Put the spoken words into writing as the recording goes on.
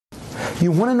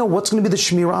You want to know what's going to be the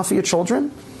shmirah for your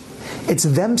children? It's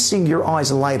them seeing your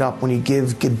eyes light up when you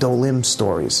give Gedolim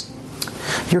stories.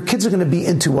 Your kids are going to be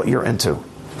into what you're into.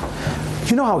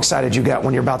 You know how excited you get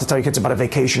when you're about to tell your kids about a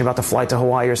vacation, you're about to fly to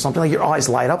Hawaii or something, like your eyes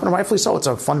light up, and rightfully so, it's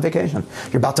a fun vacation.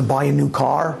 You're about to buy a new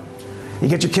car. You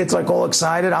get your kids like all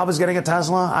excited. I was getting a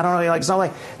Tesla. I don't know. It's not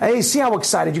like, hey, see how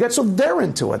excited you get. So they're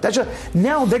into it.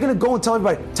 Now they're going to go and tell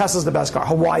everybody Tesla's the best car.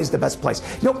 Hawaii's the best place.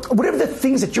 Whatever the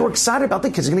things that you're excited about,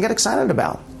 the kids are going to get excited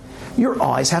about. Your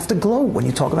eyes have to glow when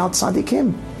you talk about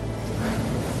tzaddikim.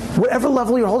 Whatever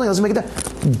level you're holding doesn't make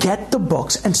it. Get the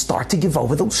books and start to give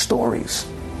over those stories.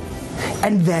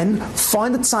 And then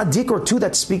find a tzaddik or two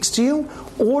that speaks to you.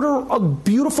 Order a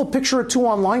beautiful picture or two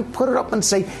online, put it up and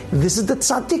say, this is the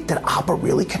tzaddik that Abba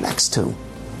really connects to.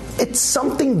 It's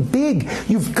something big.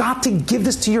 You've got to give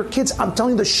this to your kids. I'm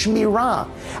telling you, the shmirah.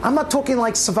 I'm not talking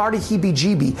like Savardi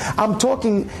Heebie-Jeebie. I'm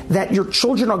talking that your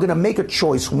children are going to make a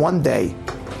choice one day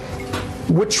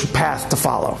which path to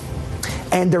follow.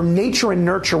 And their nature and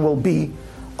nurture will be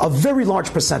a very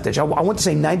large percentage. I want to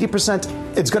say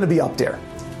 90%, it's going to be up there.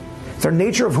 Their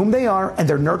nature of whom they are and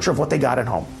their nurture of what they got at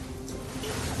home.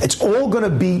 It's all going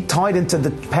to be tied into the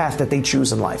path that they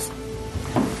choose in life.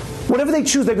 Whatever they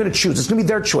choose, they're going to choose. It's going to be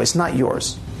their choice, not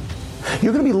yours.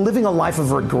 You're going to be living a life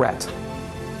of regret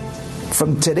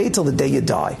from today till the day you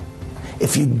die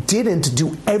if you didn't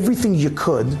do everything you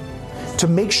could to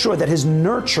make sure that his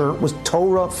nurture was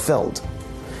Torah-filled.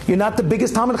 You're not the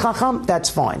biggest Talmid Chacham? That's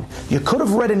fine. You could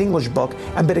have read an English book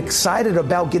and been excited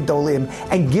about Gedolim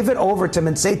and give it over to them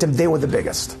and say to them they were the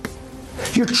biggest.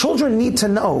 Your children need to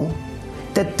know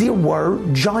that there were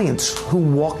giants who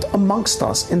walked amongst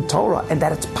us in Torah and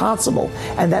that it's possible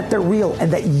and that they're real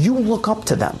and that you look up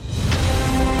to them.